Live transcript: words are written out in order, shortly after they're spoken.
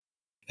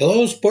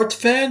Hello, sports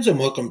fans, and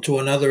welcome to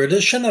another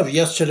edition of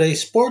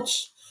Yesterday's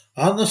Sports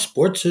on the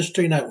Sports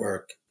History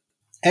Network.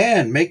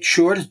 And make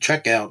sure to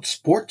check out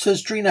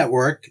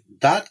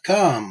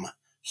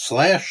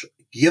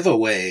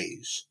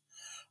sportshistorynetwork.com/giveaways.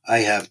 I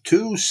have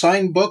two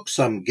signed books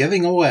I'm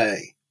giving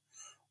away.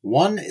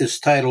 One is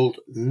titled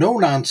No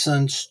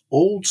Nonsense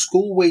Old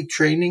School Weight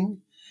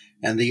Training,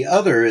 and the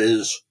other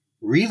is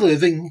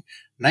Reliving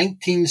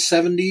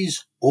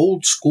 1970s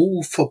Old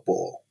School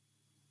Football.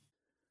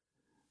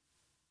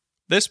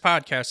 This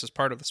podcast is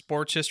part of the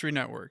Sports History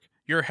Network,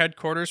 your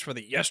headquarters for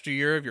the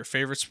yesteryear of your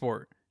favorite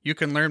sport. You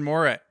can learn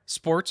more at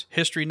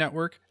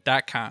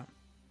sportshistorynetwork.com.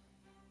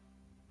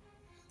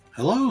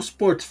 Hello,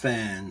 sports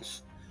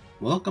fans.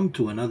 Welcome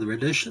to another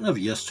edition of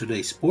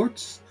Yesterday's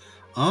Sports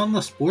on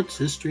the Sports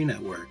History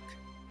Network.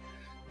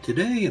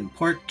 Today, in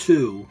part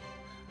 2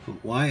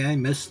 of Why I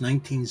Miss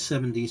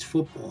 1970s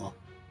Football,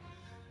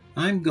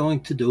 I'm going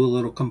to do a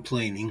little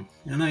complaining,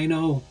 and I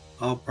know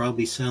I'll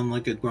probably sound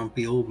like a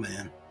grumpy old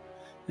man.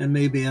 And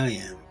maybe I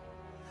am.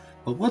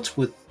 But what's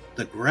with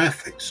the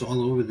graphics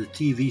all over the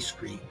TV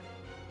screen?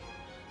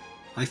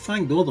 I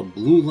find all the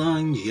blue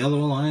lines,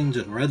 yellow lines,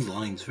 and red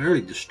lines very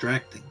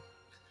distracting.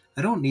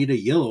 I don't need a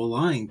yellow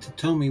line to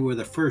tell me where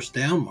the first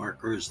down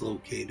marker is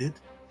located.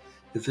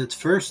 If it's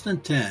 1st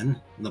and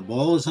 10, and the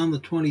ball is on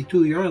the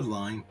 22-yard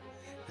line,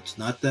 it's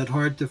not that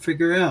hard to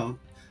figure out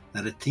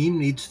that a team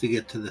needs to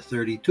get to the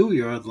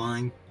 32-yard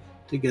line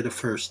to get a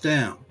first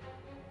down.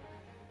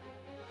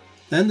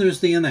 Then there's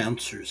the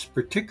announcers,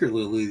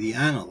 particularly the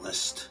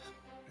analysts.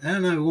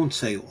 And I won't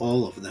say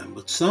all of them,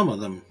 but some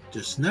of them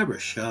just never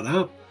shut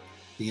up.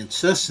 The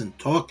incessant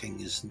talking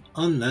is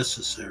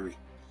unnecessary.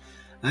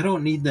 I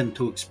don't need them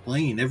to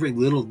explain every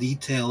little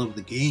detail of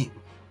the game.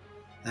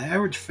 The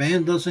average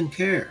fan doesn't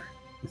care.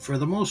 And for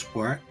the most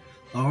part,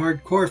 the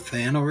hardcore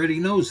fan already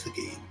knows the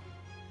game.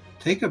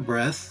 Take a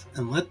breath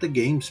and let the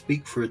game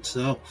speak for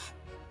itself.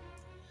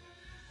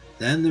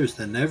 Then there's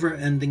the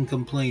never-ending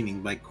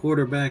complaining by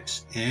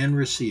quarterbacks and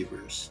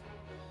receivers.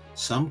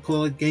 Some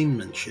call it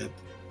gamemanship.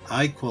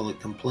 I call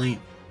it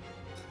complaining.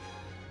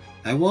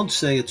 I won't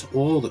say it's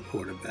all the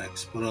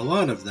quarterbacks, but a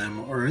lot of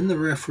them are in the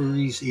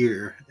referee's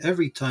ear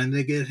every time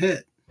they get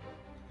hit.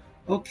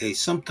 Okay,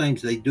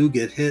 sometimes they do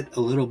get hit a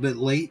little bit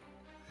late,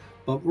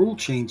 but rule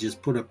changes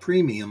put a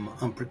premium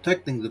on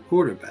protecting the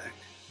quarterback,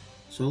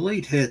 so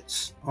late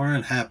hits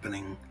aren't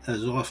happening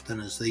as often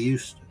as they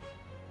used to.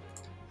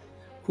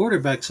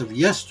 Quarterbacks of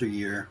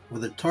yesteryear were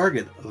the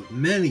target of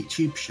many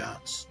cheap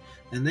shots,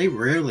 and they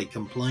rarely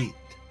complained.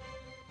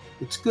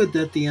 It's good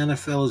that the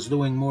NFL is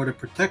doing more to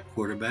protect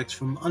quarterbacks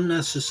from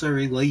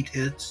unnecessary late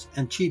hits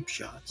and cheap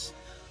shots,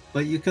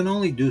 but you can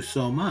only do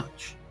so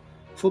much.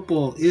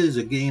 Football is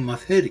a game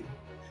of hitting,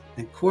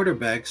 and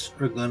quarterbacks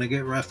are going to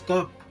get roughed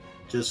up,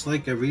 just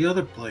like every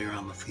other player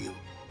on the field.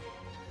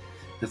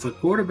 If a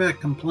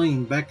quarterback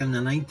complained back in the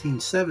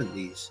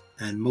 1970s,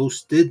 and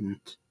most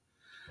didn't,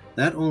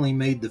 that only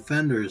made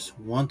defenders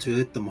want to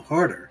hit them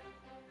harder.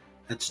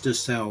 That's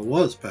just how it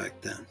was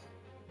back then.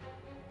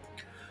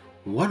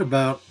 What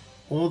about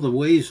all the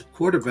ways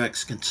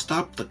quarterbacks can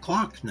stop the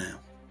clock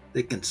now?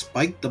 They can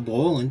spike the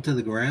ball into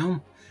the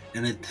ground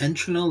and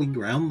intentionally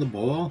ground the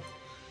ball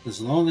as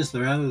long as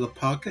they're out of the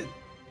pocket.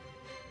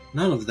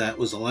 None of that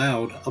was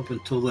allowed up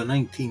until the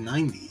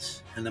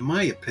 1990s, and in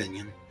my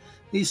opinion,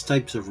 these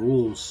types of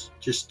rules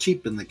just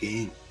cheapen the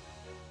game.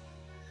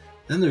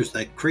 Then there's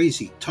that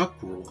crazy tuck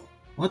rule.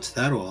 What's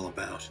that all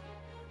about?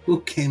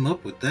 Who came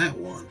up with that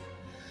one?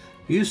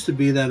 It used to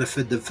be that if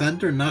a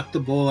defender knocked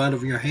the ball out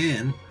of your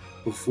hand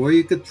before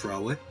you could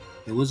throw it,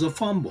 it was a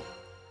fumble.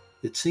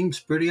 It seems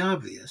pretty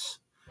obvious.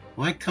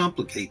 Why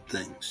complicate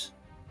things?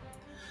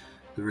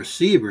 The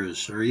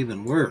receivers are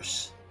even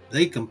worse.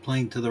 They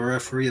complain to the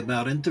referee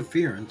about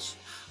interference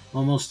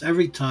almost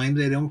every time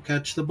they don't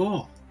catch the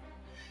ball.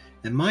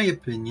 In my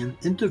opinion,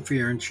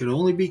 interference should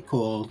only be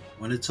called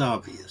when it's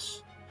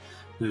obvious.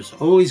 There's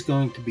always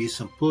going to be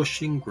some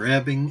pushing,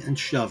 grabbing, and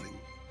shoving,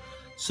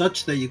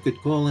 such that you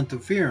could call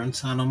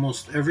interference on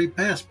almost every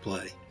pass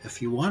play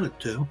if you wanted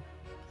to.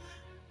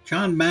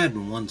 John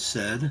Madden once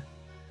said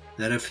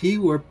that if he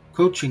were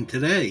coaching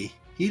today,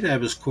 he'd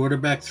have his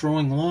quarterback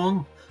throwing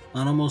long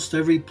on almost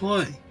every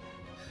play,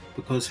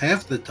 because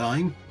half the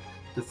time,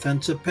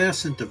 defensive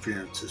pass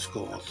interference is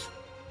called.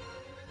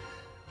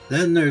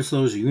 Then there's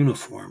those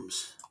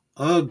uniforms.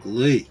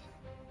 Ugly.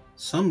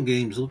 Some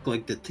games look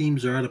like the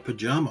teams are at a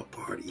pajama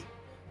party.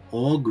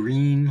 All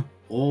green,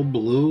 all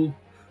blue,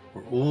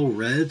 or all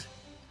red.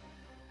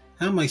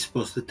 How am I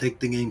supposed to take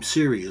the game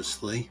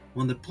seriously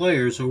when the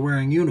players are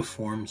wearing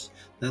uniforms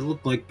that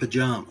look like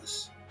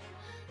pajamas?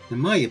 In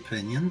my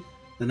opinion,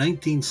 the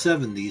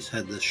 1970s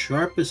had the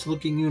sharpest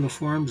looking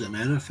uniforms in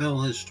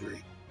NFL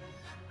history.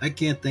 I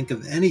can't think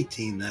of any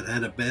team that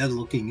had a bad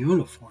looking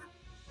uniform.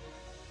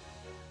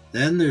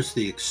 Then there's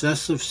the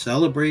excessive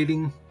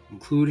celebrating,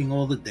 including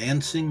all the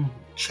dancing,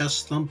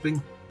 chest thumping.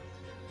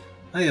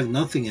 I have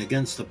nothing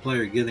against the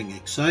player getting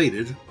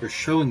excited or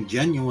showing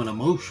genuine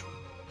emotion,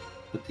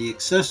 but the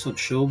excessive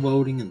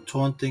showboating and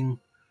taunting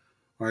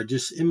are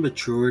just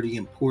immaturity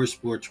and poor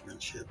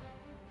sportsmanship.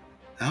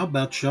 How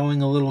about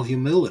showing a little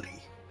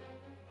humility?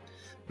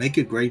 Make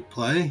a great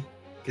play,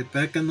 get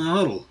back in the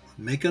huddle,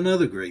 and make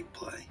another great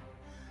play.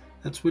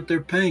 That's what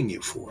they're paying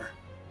you for.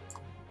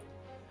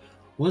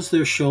 Was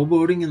there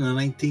showboating in the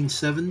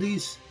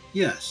 1970s?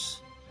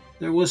 Yes,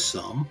 there was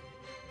some,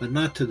 but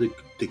not to the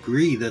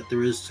degree that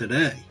there is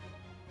today.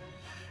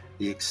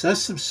 The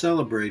excessive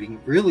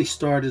celebrating really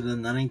started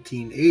in the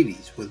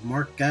 1980s with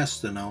Mark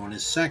Gastineau and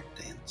his sack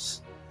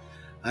dance.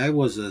 I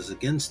was as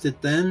against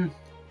it then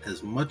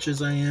as much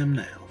as I am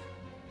now.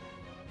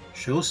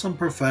 Show some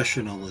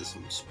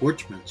professionalism,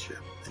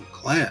 sportsmanship, and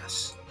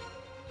class.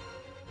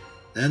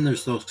 Then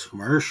there's those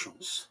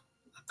commercials.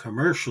 The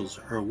commercials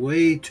are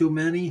way too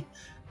many,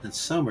 and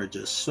some are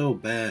just so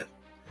bad.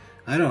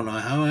 I don't know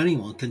how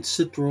anyone can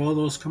sit through all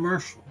those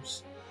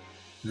commercials.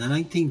 In the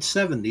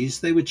 1970s,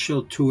 they would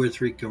show 2 or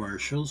 3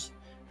 commercials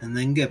and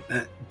then get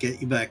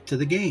you back to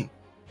the game.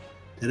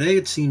 Today,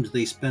 it seems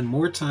they spend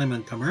more time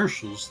on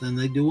commercials than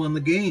they do on the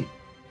game.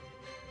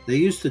 They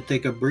used to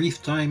take a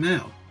brief time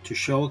out to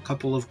show a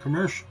couple of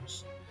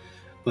commercials.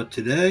 But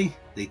today,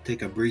 they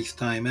take a brief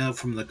time out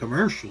from the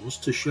commercials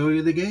to show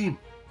you the game.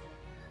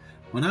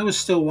 When I was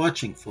still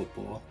watching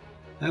football,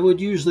 I would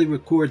usually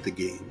record the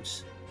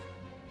games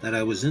that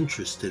I was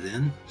interested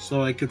in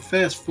so I could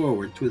fast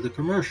forward through the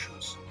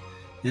commercials.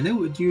 And it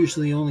would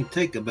usually only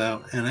take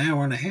about an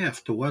hour and a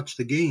half to watch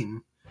the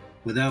game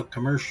without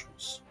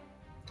commercials.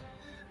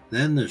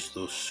 Then there's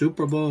those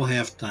Super Bowl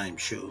halftime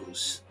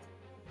shows.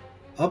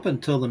 Up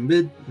until the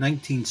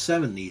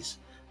mid-1970s,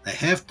 the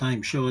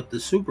halftime show at the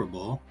Super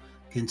Bowl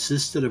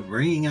consisted of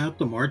bringing out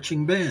the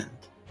marching band.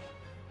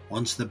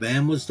 Once the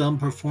band was done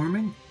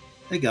performing,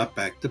 they got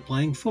back to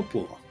playing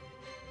football.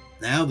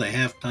 Now the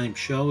halftime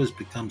show has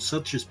become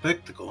such a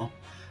spectacle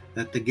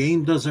that the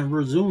game doesn't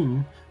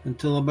resume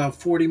until about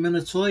 40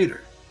 minutes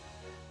later,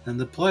 and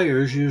the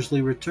players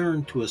usually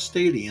return to a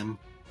stadium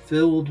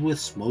filled with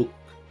smoke.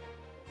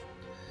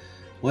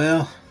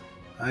 Well,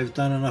 I've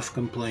done enough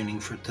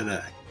complaining for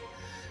today.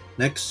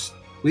 Next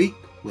week,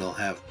 we'll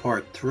have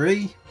part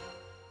 3.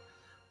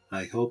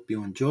 I hope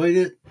you enjoyed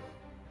it.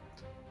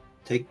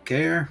 Take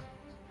care,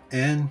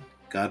 and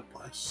God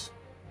bless.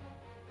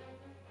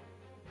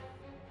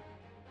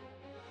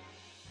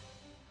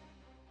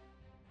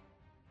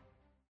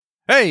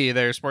 Hey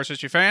there, sports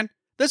history fan.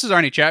 This is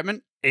Arnie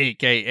Chapman,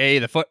 aka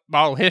the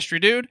Football History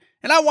Dude,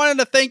 and I wanted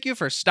to thank you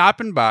for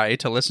stopping by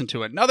to listen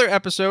to another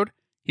episode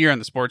here on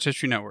the Sports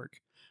History Network.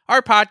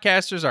 Our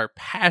podcasters are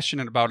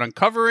passionate about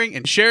uncovering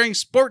and sharing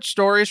sports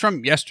stories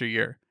from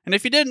yesteryear. And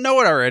if you didn't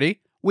know it already,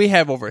 we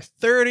have over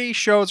 30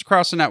 shows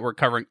across the network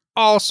covering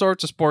all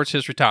sorts of sports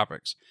history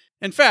topics.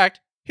 In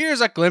fact,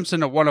 here's a glimpse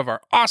into one of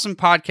our awesome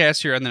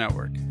podcasts here on the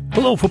network.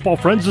 Hello, football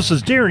friends. This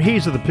is Darren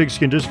Hayes of the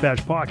Pigskin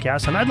Dispatch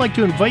podcast, and I'd like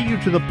to invite you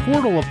to the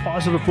portal of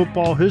positive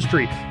football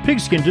history,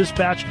 Pigskin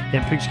Dispatch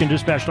and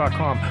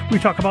pigskindispatch.com. We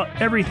talk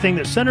about everything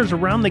that centers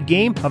around the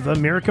game of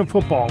American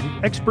football,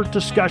 expert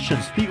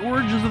discussions, the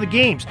origins of the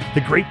games,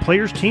 the great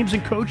players, teams,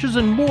 and coaches,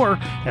 and more,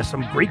 and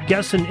some great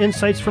guests and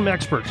insights from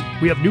experts.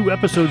 We have new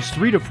episodes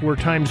 3 to 4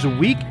 times a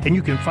week, and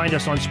you can find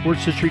us on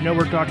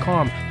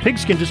sportshistorynetwork.com,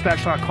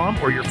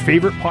 pigskindispatch.com, or your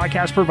favorite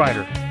podcast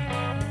provider.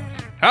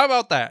 How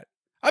about that?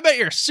 I bet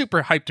you're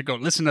super hyped to go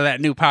listen to that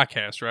new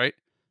podcast, right?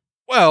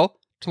 Well,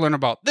 to learn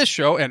about this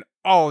show and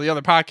all the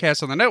other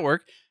podcasts on the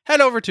network, head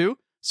over to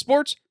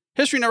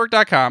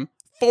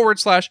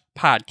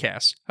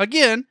sportshistorynetwork.com/podcasts.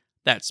 Again,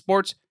 that's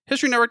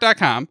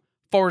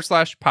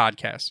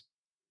sportshistorynetwork.com/podcasts.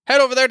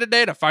 Head over there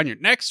today to find your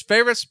next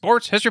favorite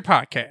sports history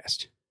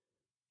podcast.